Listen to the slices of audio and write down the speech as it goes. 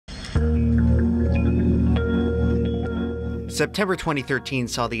September 2013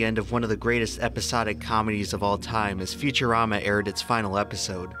 saw the end of one of the greatest episodic comedies of all time as Futurama aired its final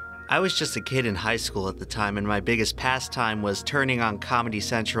episode. I was just a kid in high school at the time, and my biggest pastime was turning on Comedy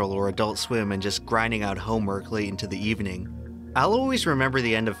Central or Adult Swim and just grinding out homework late into the evening. I'll always remember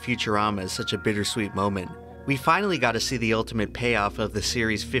the end of Futurama as such a bittersweet moment. We finally got to see the ultimate payoff of the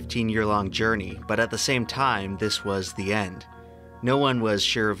series' 15-year-long journey, but at the same time, this was the end. No one was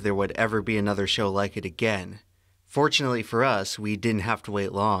sure if there would ever be another show like it again. Fortunately for us, we didn't have to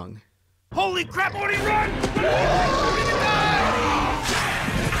wait long. Holy crap, Morty, run!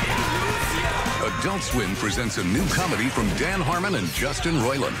 Adult Swim presents a new comedy from Dan Harmon and Justin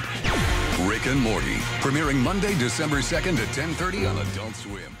Roiland. Rick and Morty, premiering Monday, December 2nd at 10:30 on Adult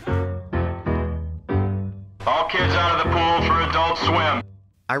Swim. All kids out of the pool for Adult Swim.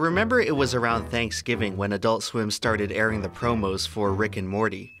 I remember it was around Thanksgiving when Adult Swim started airing the promos for Rick and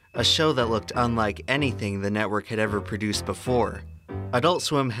Morty, a show that looked unlike anything the network had ever produced before. Adult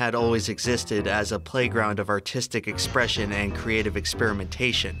Swim had always existed as a playground of artistic expression and creative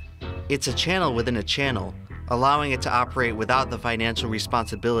experimentation. It's a channel within a channel, allowing it to operate without the financial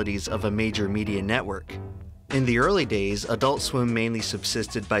responsibilities of a major media network. In the early days, Adult Swim mainly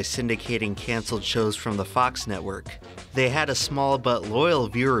subsisted by syndicating canceled shows from the Fox network. They had a small but loyal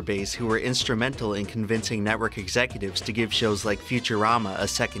viewer base who were instrumental in convincing network executives to give shows like Futurama a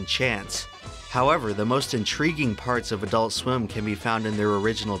second chance. However, the most intriguing parts of Adult Swim can be found in their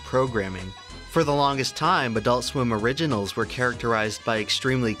original programming. For the longest time, Adult Swim originals were characterized by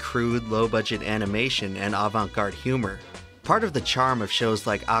extremely crude, low-budget animation and avant-garde humor. Part of the charm of shows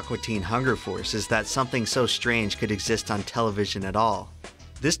like Aqua Teen Hunger Force is that something so strange could exist on television at all.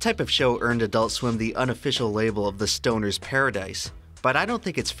 This type of show earned Adult Swim the unofficial label of the Stoner's Paradise, but I don't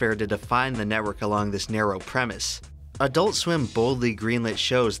think it's fair to define the network along this narrow premise. Adult Swim boldly greenlit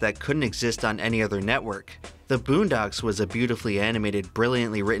shows that couldn't exist on any other network. The Boondocks was a beautifully animated,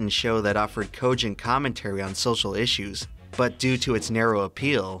 brilliantly written show that offered cogent commentary on social issues, but due to its narrow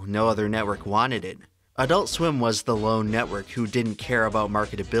appeal, no other network wanted it. Adult Swim was the lone network who didn't care about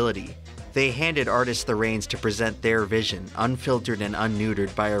marketability. They handed artists the reins to present their vision, unfiltered and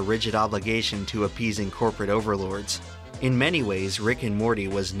unneutered by a rigid obligation to appeasing corporate overlords. In many ways, Rick and Morty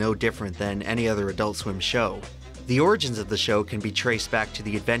was no different than any other Adult Swim show. The origins of the show can be traced back to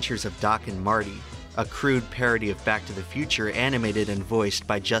the adventures of Doc and Marty, a crude parody of Back to the Future animated and voiced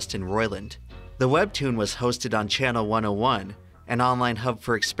by Justin Roiland. The webtoon was hosted on Channel 101, an online hub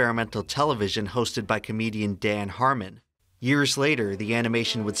for experimental television hosted by comedian Dan Harmon. Years later, the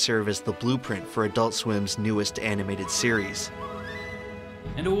animation would serve as the blueprint for Adult Swim's newest animated series.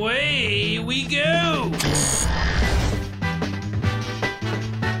 And away we go!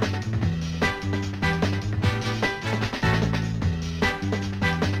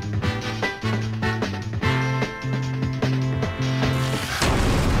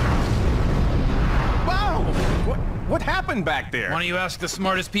 What happened back there? Why don't you ask the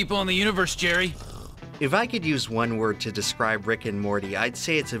smartest people in the universe, Jerry? If I could use one word to describe Rick and Morty, I'd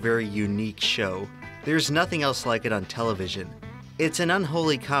say it's a very unique show. There's nothing else like it on television. It's an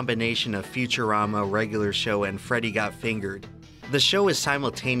unholy combination of Futurama, regular show, and Freddy Got Fingered. The show is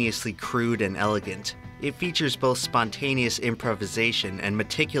simultaneously crude and elegant. It features both spontaneous improvisation and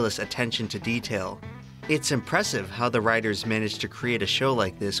meticulous attention to detail. It's impressive how the writers managed to create a show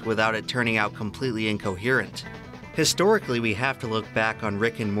like this without it turning out completely incoherent. Historically, we have to look back on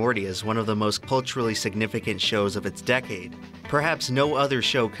Rick and Morty as one of the most culturally significant shows of its decade. Perhaps no other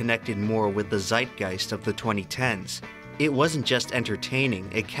show connected more with the zeitgeist of the 2010s. It wasn't just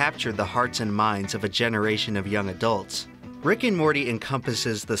entertaining, it captured the hearts and minds of a generation of young adults. Rick and Morty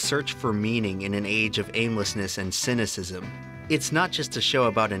encompasses the search for meaning in an age of aimlessness and cynicism. It's not just a show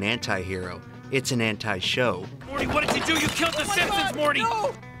about an anti-hero, it's an anti-show. Morty, what did you do? You killed the Simpsons, Morty!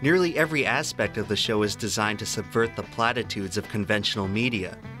 No! Nearly every aspect of the show is designed to subvert the platitudes of conventional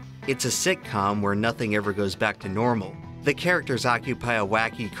media. It's a sitcom where nothing ever goes back to normal. The characters occupy a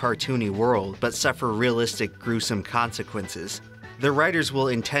wacky, cartoony world, but suffer realistic, gruesome consequences. The writers will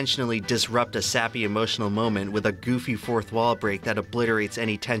intentionally disrupt a sappy emotional moment with a goofy fourth wall break that obliterates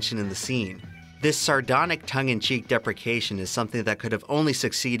any tension in the scene. This sardonic tongue-in-cheek deprecation is something that could have only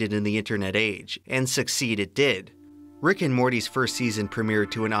succeeded in the internet age, and succeed it did. Rick and Morty's first season premiered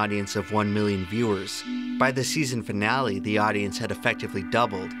to an audience of 1 million viewers. By the season finale, the audience had effectively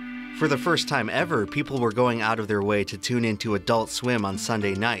doubled. For the first time ever, people were going out of their way to tune into Adult Swim on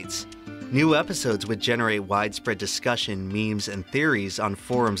Sunday nights. New episodes would generate widespread discussion, memes, and theories on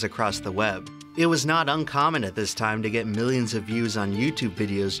forums across the web. It was not uncommon at this time to get millions of views on YouTube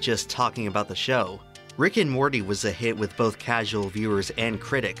videos just talking about the show. Rick and Morty was a hit with both casual viewers and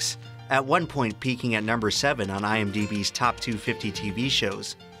critics, at one point peaking at number 7 on IMDb's Top 250 TV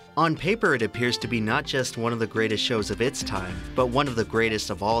shows. On paper, it appears to be not just one of the greatest shows of its time, but one of the greatest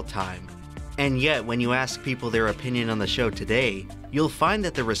of all time. And yet, when you ask people their opinion on the show today, you'll find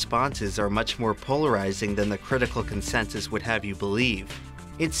that the responses are much more polarizing than the critical consensus would have you believe.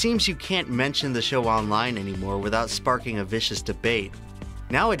 It seems you can't mention the show online anymore without sparking a vicious debate.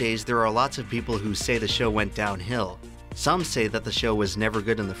 Nowadays, there are lots of people who say the show went downhill. Some say that the show was never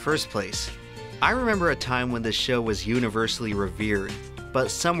good in the first place. I remember a time when the show was universally revered,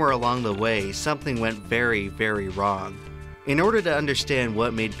 but somewhere along the way, something went very, very wrong. In order to understand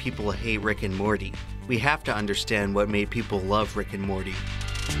what made people hate Rick and Morty, we have to understand what made people love Rick and Morty.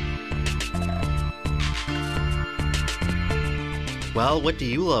 Well, what do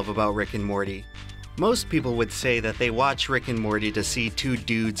you love about Rick and Morty? Most people would say that they watch Rick and Morty to see two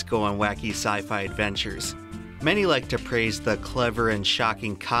dudes go on wacky sci-fi adventures. Many like to praise the clever and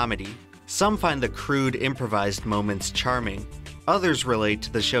shocking comedy. Some find the crude, improvised moments charming. Others relate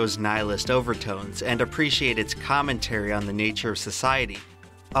to the show's nihilist overtones and appreciate its commentary on the nature of society.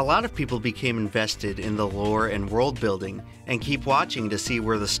 A lot of people became invested in the lore and world building and keep watching to see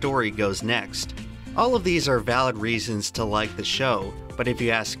where the story goes next. All of these are valid reasons to like the show, but if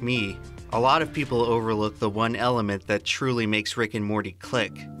you ask me, a lot of people overlook the one element that truly makes Rick and Morty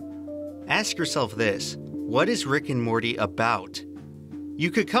click. Ask yourself this: what is Rick and Morty about? You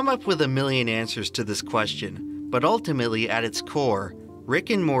could come up with a million answers to this question, but ultimately at its core, Rick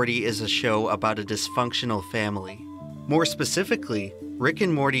and Morty is a show about a dysfunctional family. More specifically, Rick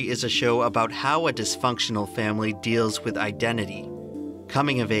and Morty is a show about how a dysfunctional family deals with identity.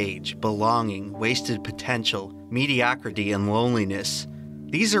 Coming of age, belonging, wasted potential, mediocrity, and loneliness.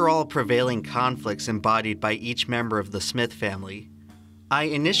 These are all prevailing conflicts embodied by each member of the Smith family. I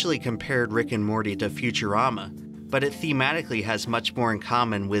initially compared Rick and Morty to Futurama, but it thematically has much more in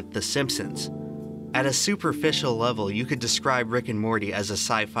common with The Simpsons. At a superficial level, you could describe Rick and Morty as a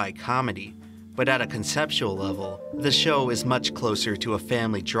sci-fi comedy, but at a conceptual level, the show is much closer to a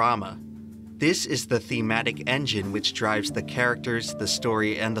family drama. This is the thematic engine which drives the characters, the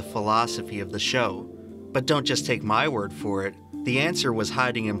story, and the philosophy of the show. But don't just take my word for it. The answer was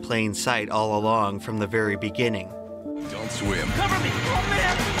hiding in plain sight all along from the very beginning. Adult Swim. Cover me! Oh,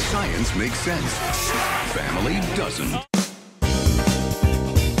 man! Science makes sense. Family doesn't.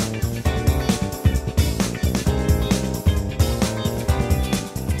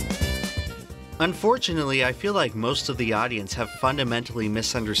 Unfortunately, I feel like most of the audience have fundamentally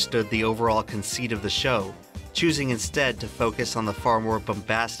misunderstood the overall conceit of the show, choosing instead to focus on the far more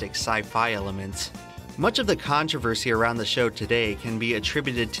bombastic sci-fi elements. Much of the controversy around the show today can be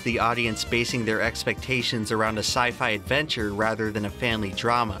attributed to the audience basing their expectations around a sci-fi adventure rather than a family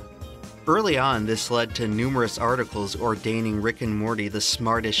drama. Early on, this led to numerous articles ordaining Rick and Morty the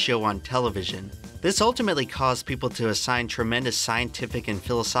smartest show on television. This ultimately caused people to assign tremendous scientific and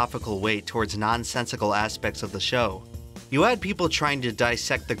philosophical weight towards nonsensical aspects of the show. You had people trying to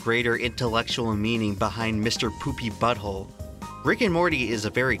dissect the greater intellectual meaning behind Mr. Poopy Butthole. Rick and Morty is a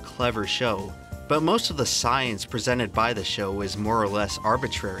very clever show, but most of the science presented by the show is more or less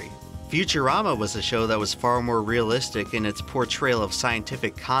arbitrary. Futurama was a show that was far more realistic in its portrayal of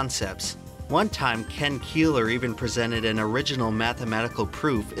scientific concepts. One time, Ken Keeler even presented an original mathematical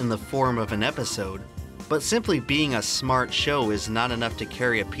proof in the form of an episode. But simply being a smart show is not enough to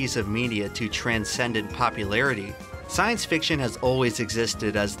carry a piece of media to transcendent popularity. Science fiction has always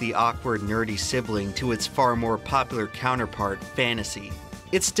existed as the awkward, nerdy sibling to its far more popular counterpart, fantasy.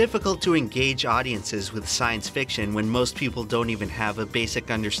 It's difficult to engage audiences with science fiction when most people don't even have a basic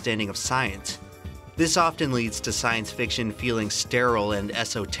understanding of science. This often leads to science fiction feeling sterile and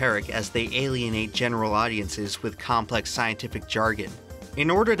esoteric as they alienate general audiences with complex scientific jargon. In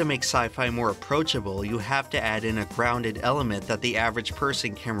order to make sci-fi more approachable, you have to add in a grounded element that the average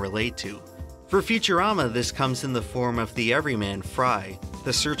person can relate to. For Futurama, this comes in the form of the everyman Fry,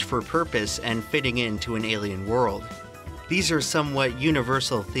 the search for purpose and fitting into an alien world. These are somewhat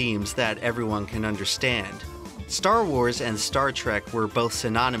universal themes that everyone can understand. Star Wars and Star Trek were both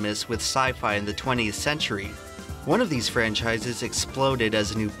synonymous with sci-fi in the 20th century. One of these franchises exploded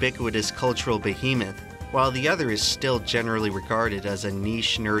as an ubiquitous cultural behemoth, while the other is still generally regarded as a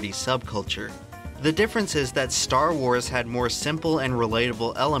niche, nerdy subculture. The difference is that Star Wars had more simple and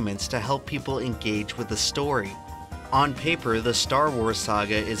relatable elements to help people engage with the story. On paper, the Star Wars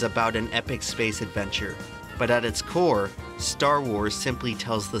saga is about an epic space adventure, but at its core, Star Wars simply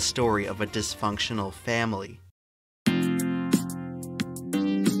tells the story of a dysfunctional family.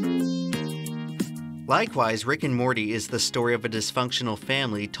 Likewise, Rick and Morty is the story of a dysfunctional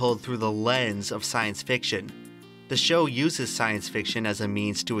family told through the lens of science fiction. The show uses science fiction as a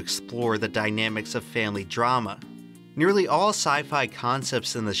means to explore the dynamics of family drama. Nearly all sci-fi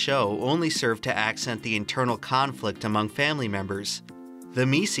concepts in the show only serve to accent the internal conflict among family members. The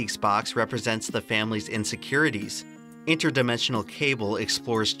Meeseeks box represents the family's insecurities. Interdimensional Cable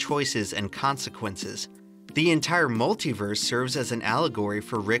explores choices and consequences. The entire multiverse serves as an allegory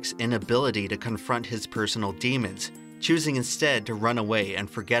for Rick's inability to confront his personal demons, choosing instead to run away and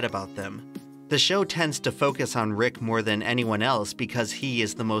forget about them. The show tends to focus on Rick more than anyone else because he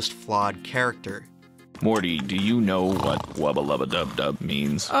is the most flawed character. Morty, do you know what wubba lubba dub dub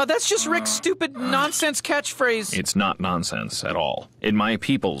means? That's just Rick's stupid nonsense catchphrase. It's not nonsense at all. In my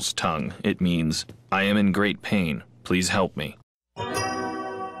people's tongue, it means, I am in great pain. Please help me.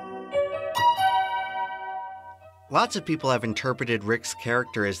 Lots of people have interpreted Rick's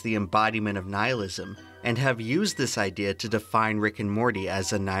character as the embodiment of nihilism, and have used this idea to define Rick and Morty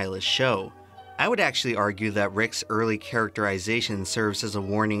as a nihilist show. I would actually argue that Rick's early characterization serves as a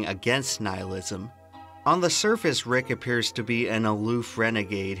warning against nihilism. On the surface, Rick appears to be an aloof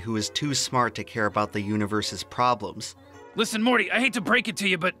renegade who is too smart to care about the universe's problems. Listen, Morty, I hate to break it to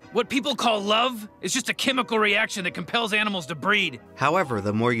you, but what people call love is just a chemical reaction that compels animals to breed. However,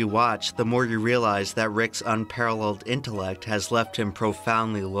 the more you watch, the more you realize that Rick's unparalleled intellect has left him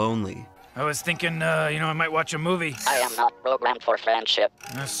profoundly lonely. I was thinking, I might watch a movie. I am not programmed for friendship.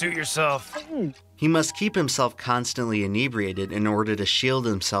 Suit yourself. He must keep himself constantly inebriated in order to shield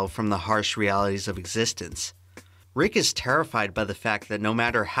himself from the harsh realities of existence. Rick is terrified by the fact that no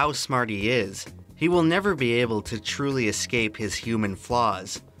matter how smart he is, he will never be able to truly escape his human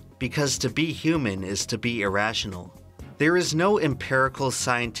flaws, because to be human is to be irrational. There is no empirical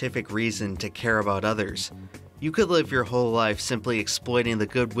scientific reason to care about others. You could live your whole life simply exploiting the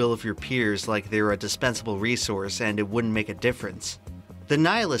goodwill of your peers like they were a dispensable resource and it wouldn't make a difference. The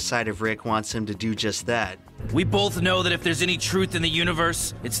nihilist side of Rick wants him to do just that. We both know that if there's any truth in the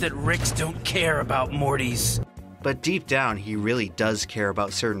universe, it's that Ricks don't care about Mortys. But deep down, he really does care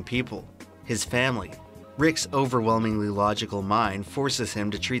about certain people. His family. Rick's overwhelmingly logical mind forces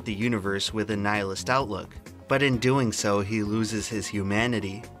him to treat the universe with a nihilist outlook, but in doing so, he loses his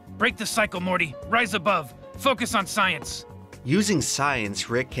humanity. Break the cycle, Morty. Rise above. Focus on science. Using science,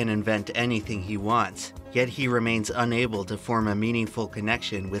 Rick can invent anything he wants, yet he remains unable to form a meaningful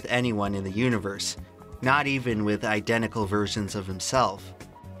connection with anyone in the universe, not even with identical versions of himself.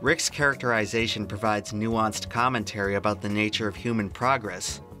 Rick's characterization provides nuanced commentary about the nature of human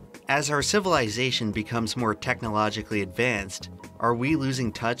progress. As our civilization becomes more technologically advanced, are we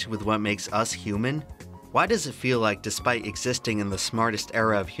losing touch with what makes us human? Why does it feel like, despite existing in the smartest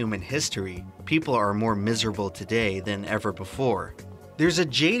era of human history, people are more miserable today than ever before? There's a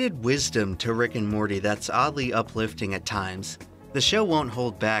jaded wisdom to Rick and Morty that's oddly uplifting at times. The show won't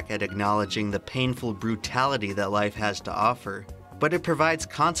hold back at acknowledging the painful brutality that life has to offer, but it provides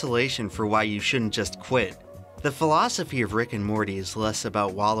consolation for why you shouldn't just quit. The philosophy of Rick and Morty is less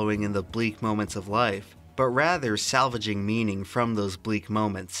about wallowing in the bleak moments of life, but rather salvaging meaning from those bleak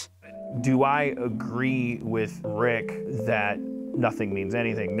moments. Do I agree with Rick that nothing means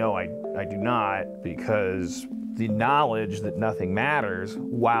anything? No, I do not, because the knowledge that nothing matters,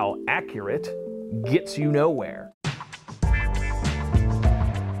 while accurate, gets you nowhere.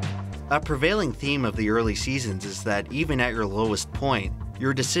 A prevailing theme of the early seasons is that even at your lowest point,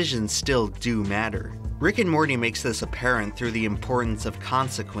 your decisions still do matter. Rick and Morty makes this apparent through the importance of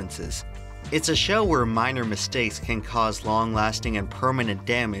consequences. It's a show where minor mistakes can cause long-lasting and permanent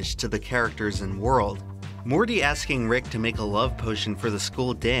damage to the characters and world. Morty asking Rick to make a love potion for the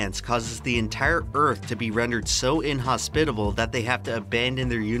school dance causes the entire Earth to be rendered so inhospitable that they have to abandon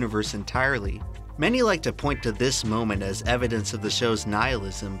their universe entirely. Many like to point to this moment as evidence of the show's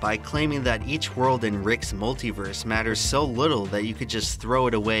nihilism by claiming that each world in Rick's multiverse matters so little that you could just throw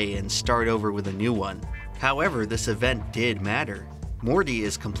it away and start over with a new one. However, this event did matter. Morty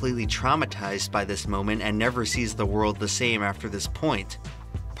is completely traumatized by this moment and never sees the world the same after this point.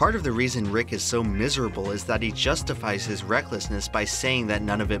 Part of the reason Rick is so miserable is that he justifies his recklessness by saying that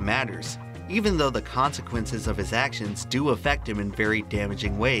none of it matters, even though the consequences of his actions do affect him in very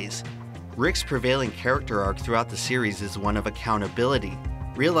damaging ways. Rick's prevailing character arc throughout the series is one of accountability,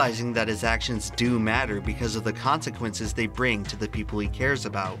 realizing that his actions do matter because of the consequences they bring to the people he cares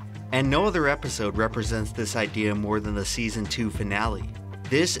about. And no other episode represents this idea more than the Season 2 finale.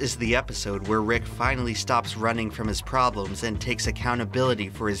 This is the episode where Rick finally stops running from his problems and takes accountability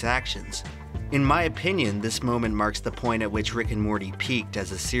for his actions. In my opinion, this moment marks the point at which Rick and Morty peaked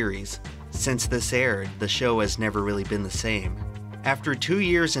as a series. Since this aired, the show has never really been the same. After 2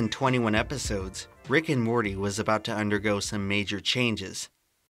 years and 21 episodes, Rick and Morty was about to undergo some major changes.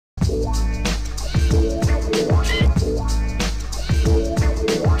 But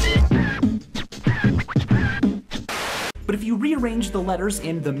if you rearrange the letters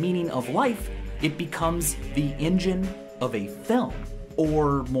in the meaning of life, it becomes the engine of a film.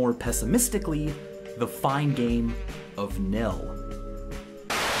 Or more pessimistically, the fine game of nil.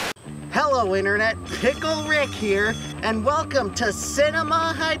 Hello Internet, Pickle Rick here, and welcome to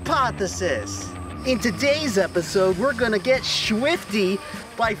Cinema Hypothesis. In today's episode, we're gonna get swifty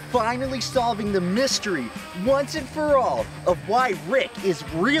by finally solving the mystery, once and for all, of why Rick is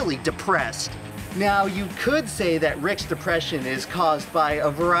really depressed. Now, you could say that Rick's depression is caused by a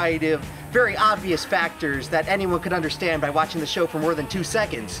variety of very obvious factors that anyone could understand by watching the show for more than 2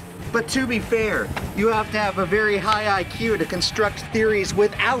 seconds. But to be fair, you have to have a very high IQ to construct theories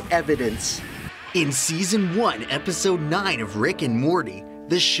without evidence. In Season 1, Episode 9 of Rick and Morty,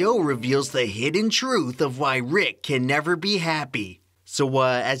 the show reveals the hidden truth of why Rick can never be happy. So,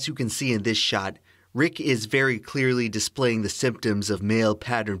 as you can see in this shot, Rick is very clearly displaying the symptoms of male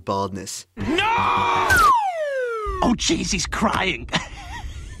pattern baldness. No! Oh, jeez, he's crying.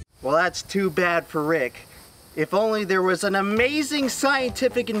 Well, that's too bad for Rick. If only there was an amazing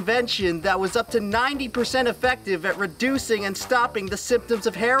scientific invention that was up to 90% effective at reducing and stopping the symptoms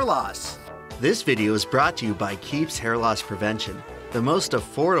of hair loss. This video is brought to you by Keeps Hair Loss Prevention, the most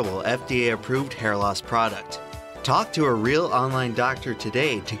affordable FDA-approved hair loss product. Talk to a real online doctor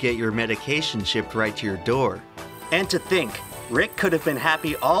today to get your medication shipped right to your door. And to think, Rick could have been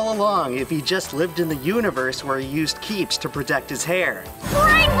happy all along if he just lived in the universe where he used Keeps to protect his hair.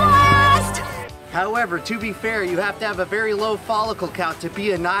 Brain blast! However, to be fair, you have to have a very low follicle count to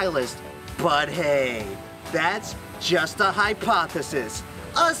be a nihilist. But hey, that's just a hypothesis.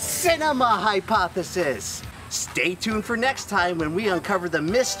 A cinema hypothesis! Stay tuned for next time when we uncover the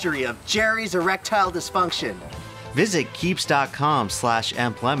mystery of Jerry's erectile dysfunction. Visit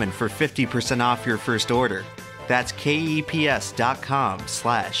keeps.com/EmpLemon for 50% off your first order. That's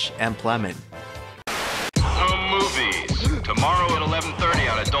keeps.com/EmpLemon. Movies. Tomorrow at 11:30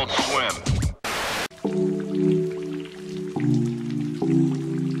 on Adult Swim.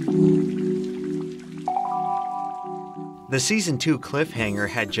 The Season 2 cliffhanger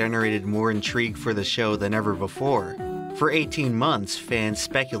had generated more intrigue for the show than ever before. For 18 months, fans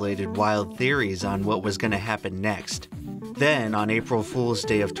speculated wild theories on what was going to happen next. Then, on April Fool's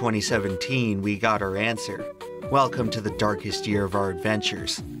Day of 2017, we got our answer. Welcome to the darkest year of our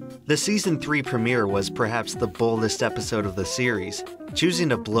adventures. The Season 3 premiere was perhaps the boldest episode of the series, choosing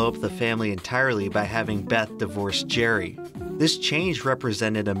to blow up the family entirely by having Beth divorce Jerry. This change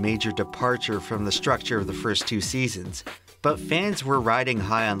represented a major departure from the structure of the first 2 seasons, but fans were riding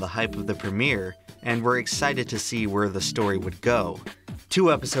high on the hype of the premiere and were excited to see where the story would go.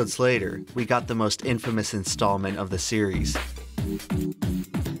 2 episodes later, we got the most infamous installment of the series.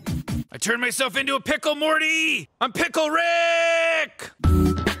 I turned myself into a pickle, Morty! I'm Pickle Rick!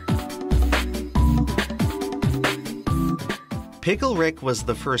 Pickle Rick was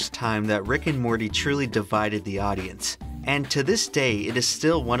the first time that Rick and Morty truly divided the audience, and to this day it is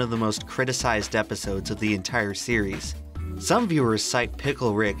still one of the most criticized episodes of the entire series. Some viewers cite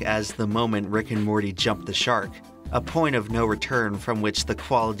Pickle Rick as the moment Rick and Morty jumped the shark, a point of no return from which the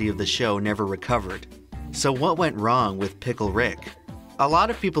quality of the show never recovered. So what went wrong with Pickle Rick? A lot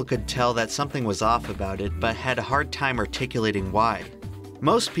of people could tell that something was off about it, but had a hard time articulating why.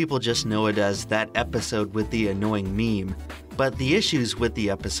 Most people just know it as that episode with the annoying meme, but the issues with the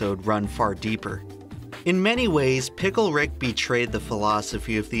episode run far deeper. In many ways, Pickle Rick betrayed the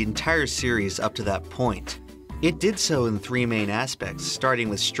philosophy of the entire series up to that point. It did so in 3 main aspects, starting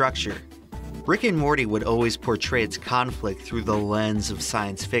with structure. Rick and Morty would always portray its conflict through the lens of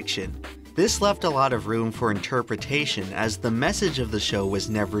science fiction. This left a lot of room for interpretation as the message of the show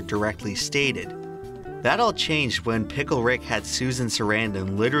was never directly stated. That all changed when Pickle Rick had Susan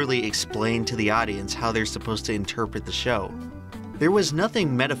Sarandon literally explain to the audience how they're supposed to interpret the show. There was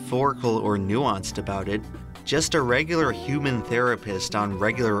nothing metaphorical or nuanced about it, just a regular human therapist on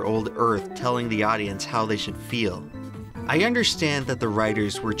regular old Earth telling the audience how they should feel. I understand that the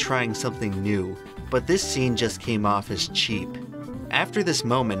writers were trying something new, but this scene just came off as cheap. After this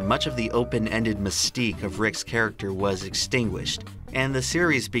moment, much of the open-ended mystique of Rick's character was extinguished, and the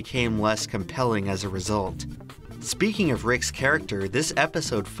series became less compelling as a result. Speaking of Rick's character, this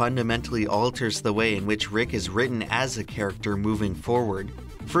episode fundamentally alters the way in which Rick is written as a character moving forward.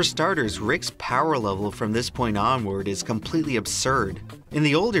 For starters, Rick's power level from this point onward is completely absurd. In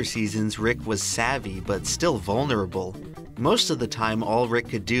the older seasons, Rick was savvy but still vulnerable. Most of the time, all Rick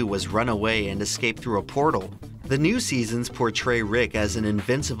could do was run away and escape through a portal. The new seasons portray Rick as an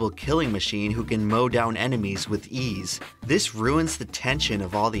invincible killing machine who can mow down enemies with ease. This ruins the tension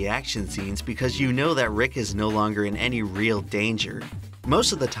of all the action scenes because you know that Rick is no longer in any real danger.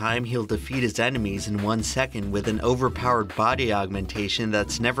 Most of the time, he'll defeat his enemies in 1 second with an overpowered body augmentation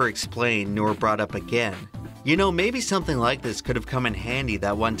that's never explained nor brought up again. You know, maybe something like this could have come in handy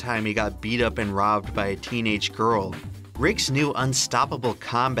that one time he got beat up and robbed by a teenage girl. Rick's new unstoppable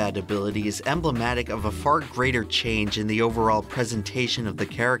combat ability is emblematic of a far greater change in the overall presentation of the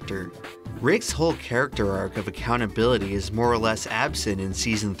character. Rick's whole character arc of accountability is more or less absent in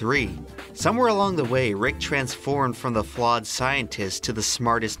Season 3. Somewhere along the way, Rick transformed from the flawed scientist to the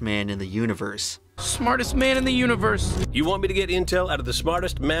smartest man in the universe. Smartest man in the universe. You want me to get intel out of the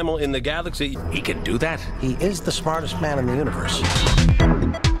smartest mammal in the galaxy? He can do that. He is the smartest man in the universe.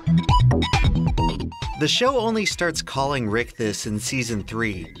 The show only starts calling Rick this in Season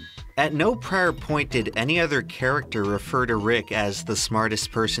 3. At no prior point did any other character refer to Rick as the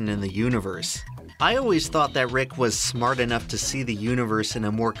smartest person in the universe. I always thought that Rick was smart enough to see the universe in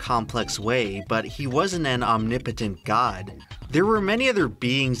a more complex way, but he wasn't an omnipotent god. There were many other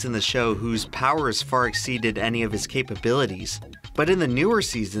beings in the show whose powers far exceeded any of his capabilities. But in the newer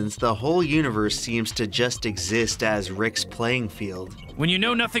seasons, the whole universe seems to just exist as Rick's playing field. When you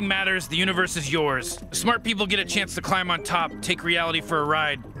know nothing matters, the universe is yours. Smart people get a chance to climb on top, take reality for a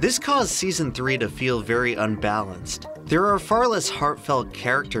ride. This caused Season 3 to feel very unbalanced. There are far less heartfelt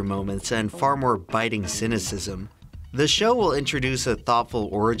character moments and far more biting cynicism. The show will introduce a thoughtful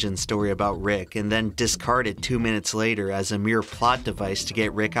origin story about Rick and then discard it 2 minutes later as a mere plot device to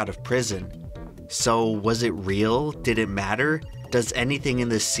get Rick out of prison. So, was it real? Did it matter? Does anything in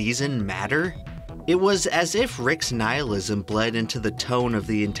this season matter? It was as if Rick's nihilism bled into the tone of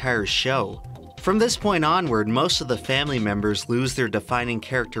the entire show. From this point onward, most of the family members lose their defining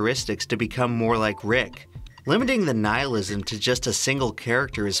characteristics to become more like Rick. Limiting the nihilism to just a single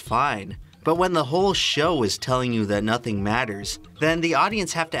character is fine, but when the whole show is telling you that nothing matters, then the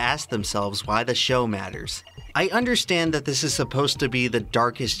audience have to ask themselves why the show matters. I understand that this is supposed to be the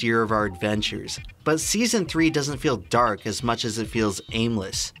darkest year of our adventures, but Season 3 doesn't feel dark as much as it feels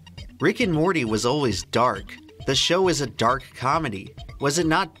aimless. Rick and Morty was always dark. The show is a dark comedy. Was it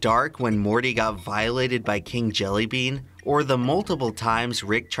not dark when Morty got violated by King Jellybean, or the multiple times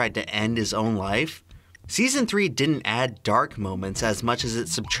Rick tried to end his own life? Season 3 didn't add dark moments as much as it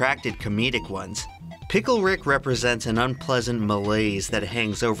subtracted comedic ones. Pickle Rick represents an unpleasant malaise that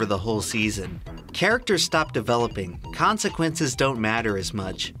hangs over the whole season. Characters stop developing, consequences don't matter as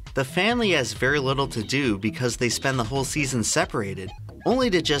much. The family has very little to do because they spend the whole season separated, only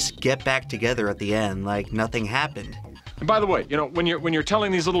to just get back together at the end like nothing happened. And by the way, you know, when you're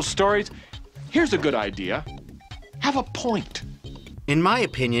telling these little stories, here's a good idea. Have a point. In my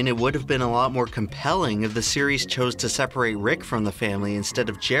opinion, it would have been a lot more compelling if the series chose to separate Rick from the family instead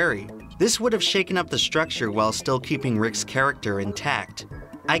of Jerry. This would have shaken up the structure while still keeping Rick's character intact.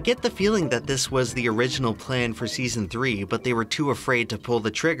 I get the feeling that this was the original plan for Season 3, but they were too afraid to pull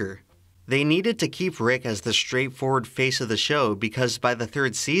the trigger. They needed to keep Rick as the straightforward face of the show because by the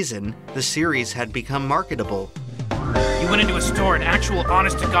 3rd season, the series had become marketable. You went into a store, an actual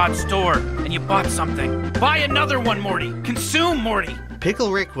honest-to-God store, and you bought something. Buy another one, Morty! Consume, Morty!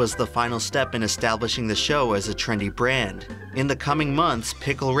 Pickle Rick was the final step in establishing the show as a trendy brand. In the coming months,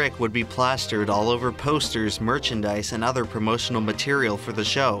 Pickle Rick would be plastered all over posters, merchandise, and other promotional material for the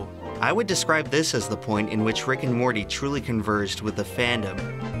show. I would describe this as the point in which Rick and Morty truly converged with the fandom.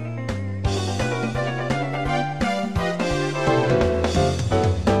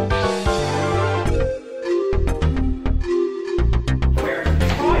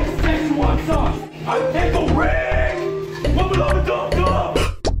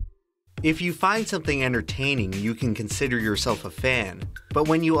 If you find something entertaining, you can consider yourself a fan. But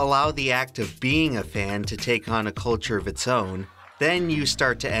when you allow the act of being a fan to take on a culture of its own, then you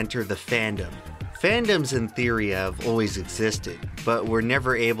start to enter the fandom. Fandoms in theory have always existed, but were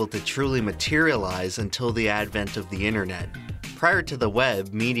never able to truly materialize until the advent of the internet. Prior to the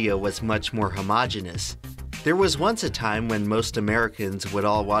web, media was much more homogeneous. There was once a time when most Americans would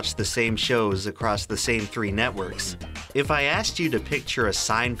all watch the same shows across the same 3 networks. If I asked you to picture a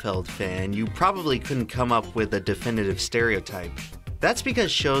Seinfeld fan, you probably couldn't come up with a definitive stereotype. That's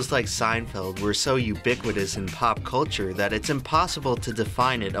because shows like Seinfeld were so ubiquitous in pop culture that it's impossible to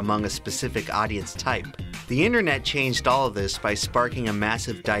define it among a specific audience type. The internet changed all of this by sparking a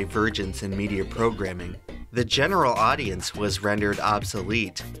massive divergence in media programming. The general audience was rendered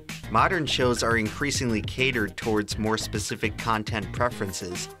obsolete. Modern shows are increasingly catered towards more specific content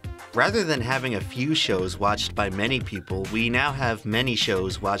preferences. Rather than having a few shows watched by many people, we now have many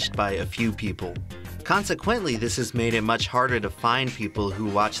shows watched by a few people. Consequently, this has made it much harder to find people who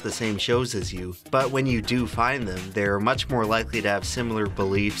watch the same shows as you, but when you do find them, they're much more likely to have similar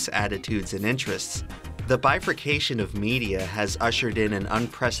beliefs, attitudes, and interests. The bifurcation of media has ushered in an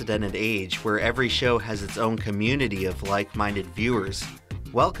unprecedented age where every show has its own community of like-minded viewers.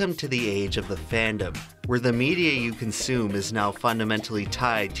 Welcome to the age of the fandom, where the media you consume is now fundamentally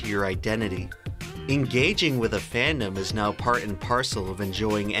tied to your identity. Engaging with a fandom is now part and parcel of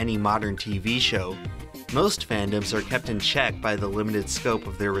enjoying any modern TV show. Most fandoms are kept in check by the limited scope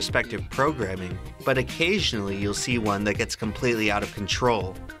of their respective programming, but occasionally you'll see one that gets completely out of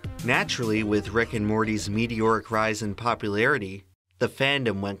control. Naturally, with Rick and Morty's meteoric rise in popularity, the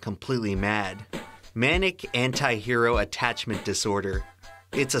fandom went completely mad. Manic anti-hero attachment disorder.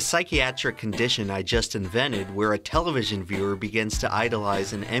 It's a psychiatric condition I just invented where a television viewer begins to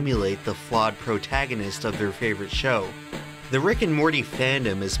idolize and emulate the flawed protagonist of their favorite show. The Rick and Morty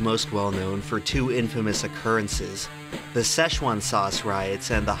fandom is most well known for two infamous occurrences, the Szechuan sauce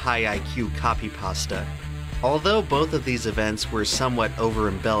riots and the high IQ copy pasta. Although both of these events were somewhat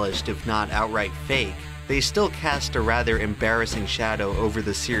over-embellished if not outright fake, they still cast a rather embarrassing shadow over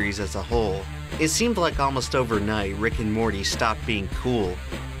the series as a whole. It seemed like almost overnight Rick and Morty stopped being cool.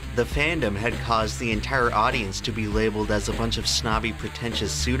 The fandom had caused the entire audience to be labeled as a bunch of snobby, pretentious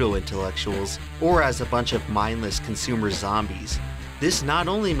pseudo-intellectuals, or as a bunch of mindless consumer zombies. This not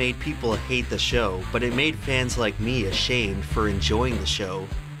only made people hate the show, but it made fans like me ashamed for enjoying the show.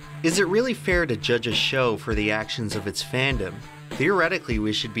 Is it really fair to judge a show for the actions of its fandom? Theoretically,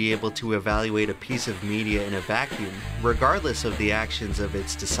 we should be able to evaluate a piece of media in a vacuum, regardless of the actions of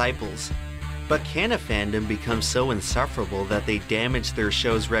its disciples. But can a fandom become so insufferable that they damage their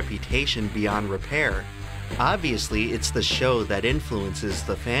show's reputation beyond repair? Obviously, it's the show that influences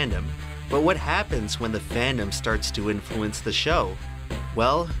the fandom. But what happens when the fandom starts to influence the show?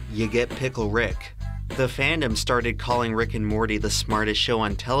 Well, you get Pickle Rick. The fandom started calling Rick and Morty the smartest show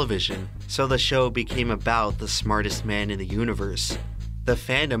on television, so the show became about the smartest man in the universe. The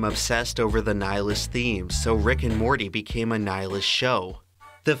fandom obsessed over the nihilist themes, so Rick and Morty became a nihilist show.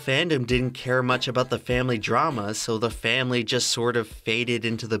 The fandom didn't care much about the family drama, so the family just sort of faded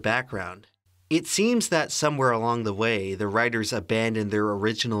into the background. It seems that somewhere along the way, the writers abandoned their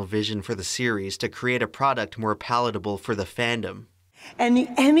original vision for the series to create a product more palatable for the fandom. And the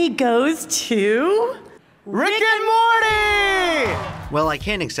Emmy goes to... Rick and Morty! Well, I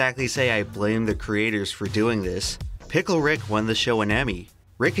can't exactly say I blame the creators for doing this. Pickle Rick won the show an Emmy.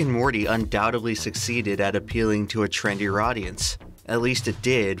 Rick and Morty undoubtedly succeeded at appealing to a trendier audience. At least it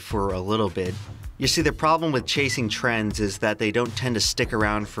did for a little bit. You see, the problem with chasing trends is that they don't tend to stick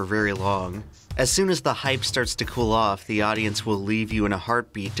around for very long. As soon as the hype starts to cool off, the audience will leave you in a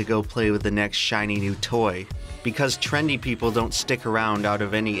heartbeat to go play with the next shiny new toy. Because trendy people don't stick around out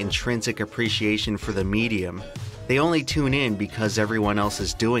of any intrinsic appreciation for the medium. They only tune in because everyone else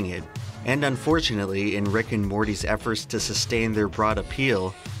is doing it. And unfortunately, in Rick and Morty's efforts to sustain their broad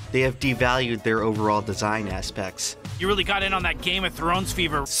appeal, they have devalued their overall design aspects. You really got in on that Game of Thrones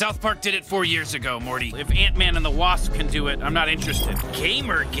fever. South Park did it 4 years ago, Morty. If Ant-Man and the Wasp can do it, I'm not interested.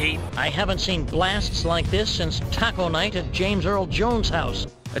 Gamergate? I haven't seen blasts like this since taco night at James Earl Jones' house.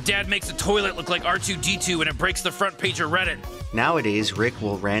 A dad makes a toilet look like R2-D2 and it breaks the front page of Reddit. Nowadays, Rick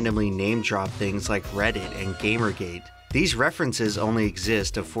will randomly name drop things like Reddit and Gamergate. These references only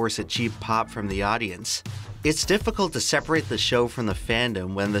exist to force a cheap pop from the audience. It's difficult to separate the show from the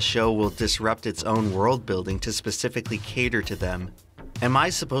fandom when the show will disrupt its own world building to specifically cater to them. Am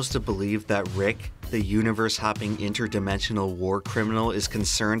I supposed to believe that Rick, the universe-hopping interdimensional war criminal, is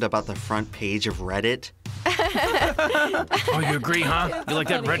concerned about the front page of Reddit? Oh, you agree, huh? You like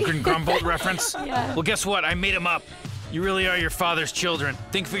that Redgrin Grumbold reference? Yeah. Well, guess what? I made him up. You really are your father's children.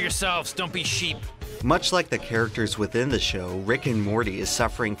 Think for yourselves, don't be sheep. Much like the characters within the show, Rick and Morty is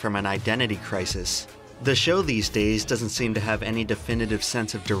suffering from an identity crisis. The show these days doesn't seem to have any definitive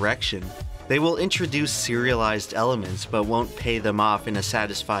sense of direction. They will introduce serialized elements but won't pay them off in a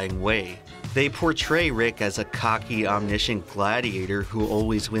satisfying way. They portray Rick as a cocky, omniscient gladiator who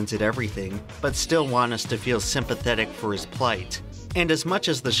always wins at everything, but still want us to feel sympathetic for his plight. And as much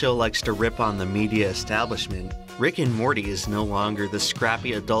as the show likes to rip on the media establishment, Rick and Morty is no longer the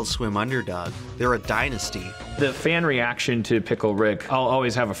scrappy Adult Swim underdog. They're a dynasty. The fan reaction to Pickle Rick, I'll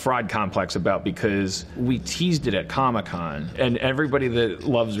always have a fraud complex about because we teased it at Comic-Con, and everybody that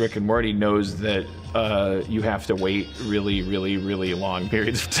loves Rick and Morty knows that you have to wait really, really, really long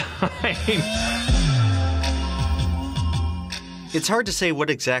periods of time. It's hard to say what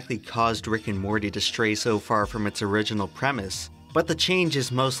exactly caused Rick and Morty to stray so far from its original premise, but the change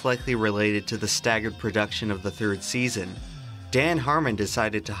is most likely related to the staggered production of the third season. Dan Harmon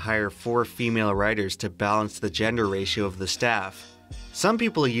decided to hire 4 female writers to balance the gender ratio of the staff. Some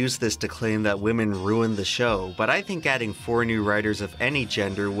people use this to claim that women ruined the show, but I think adding 4 new writers of any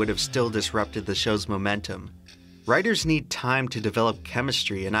gender would have still disrupted the show's momentum. Writers need time to develop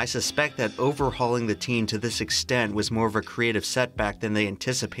chemistry, and I suspect that overhauling the team to this extent was more of a creative setback than they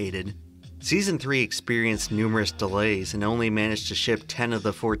anticipated. Season 3 experienced numerous delays and only managed to ship 10 of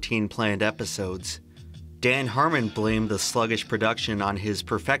the 14 planned episodes. Dan Harmon blamed the sluggish production on his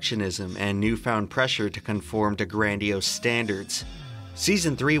perfectionism and newfound pressure to conform to grandiose standards.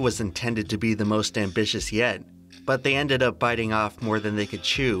 Season 3 was intended to be the most ambitious yet, but they ended up biting off more than they could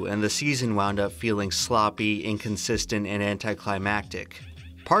chew, and the season wound up feeling sloppy, inconsistent, and anticlimactic.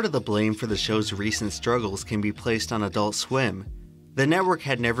 Part of the blame for the show's recent struggles can be placed on Adult Swim. The network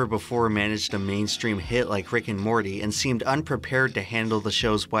had never before managed a mainstream hit like Rick and Morty and seemed unprepared to handle the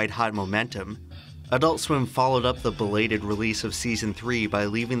show's white-hot momentum. Adult Swim followed up the belated release of Season 3 by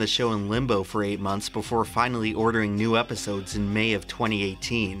leaving the show in limbo for 8 months before finally ordering new episodes in May of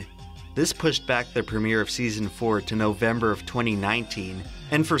 2018. This pushed back the premiere of Season 4 to November of 2019,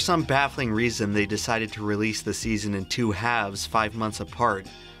 and for some baffling reason they decided to release the season in 2 halves 5 months apart.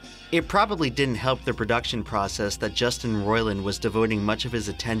 It probably didn't help the production process that Justin Roiland was devoting much of his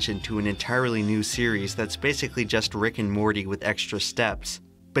attention to an entirely new series that's basically just Rick and Morty with extra steps.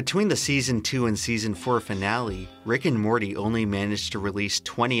 Between the Season 2 and Season 4 finale, Rick and Morty only managed to release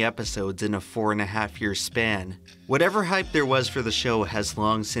 20 episodes in a 4.5-year span. Whatever hype there was for the show has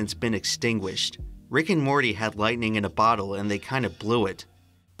long since been extinguished. Rick and Morty had lightning in a bottle and they kind of blew it.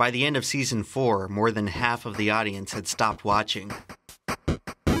 By the end of Season 4, more than half of the audience had stopped watching.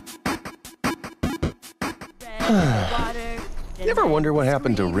 You ever wonder what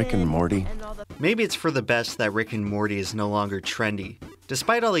happened to Rick and Morty? Maybe it's for the best that Rick and Morty is no longer trendy.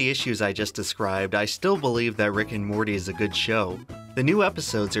 Despite all the issues I just described, I still believe that Rick and Morty is a good show. The new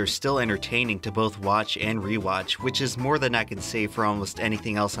episodes are still entertaining to both watch and rewatch, which is more than I can say for almost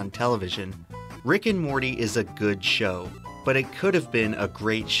anything else on television. Rick and Morty is a good show, but it could have been a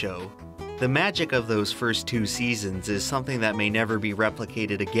great show. The magic of those first 2 seasons is something that may never be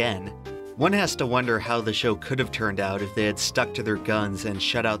replicated again. One has to wonder how the show could have turned out if they had stuck to their guns and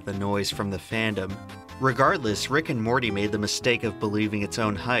shut out the noise from the fandom. Regardless, Rick and Morty made the mistake of believing its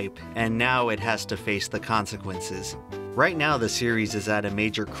own hype, and now it has to face the consequences. Right now the series is at a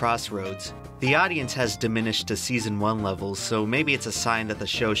major crossroads. The audience has diminished to Season 1 levels, so maybe it's a sign that the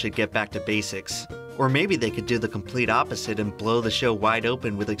show should get back to basics. Or maybe they could do the complete opposite and blow the show wide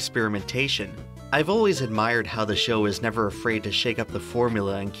open with experimentation. I've always admired how the show is never afraid to shake up the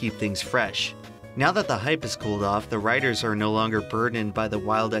formula and keep things fresh. Now that the hype has cooled off, the writers are no longer burdened by the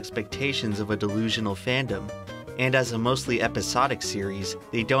wild expectations of a delusional fandom. And as a mostly episodic series,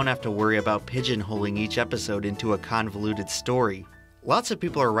 they don't have to worry about pigeonholing each episode into a convoluted story. Lots of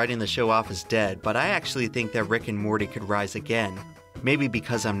people are writing the show off as dead, but I actually think that Rick and Morty could rise again. Maybe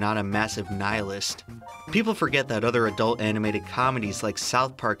because I'm not a massive nihilist. People forget that other adult animated comedies like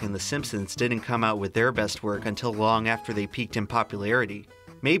South Park and The Simpsons didn't come out with their best work until long after they peaked in popularity.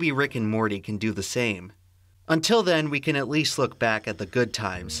 Maybe Rick and Morty can do the same. Until then, we can at least look back at the good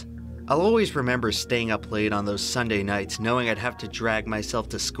times. I'll always remember staying up late on those Sunday nights knowing I'd have to drag myself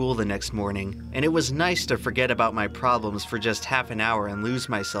to school the next morning, and it was nice to forget about my problems for just half an hour and lose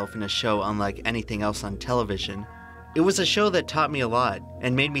myself in a show unlike anything else on television. It was a show that taught me a lot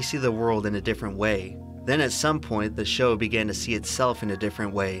and made me see the world in a different way. Then at some point, the show began to see itself in a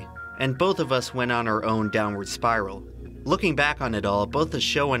different way, and both of us went on our own downward spiral. Looking back on it all, both the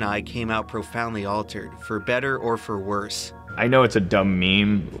show and I came out profoundly altered, for better or for worse. I know it's a dumb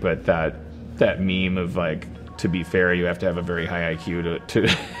meme, but that meme of like, to be fair, you have to have a very high IQ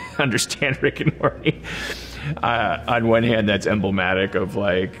to understand Rick and Morty. On one hand, that's emblematic of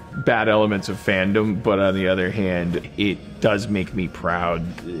like bad elements of fandom, but on the other hand, it does make me proud.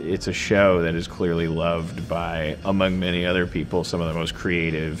 It's a show that is clearly loved by, among many other people, some of the most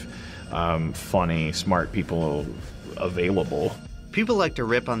creative, funny, smart people available. People like to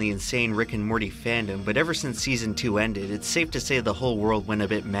rip on the insane Rick and Morty fandom, but ever since Season 2 ended, it's safe to say the whole world went a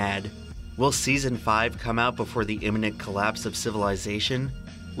bit mad. Will Season 5 come out before the imminent collapse of civilization?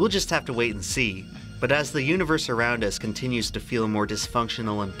 We'll just have to wait and see. But as the universe around us continues to feel more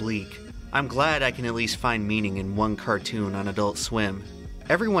dysfunctional and bleak, I'm glad I can at least find meaning in one cartoon on Adult Swim.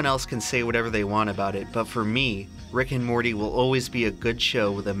 Everyone else can say whatever they want about it, but for me, Rick and Morty will always be a good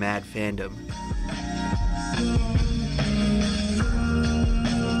show with a mad fandom.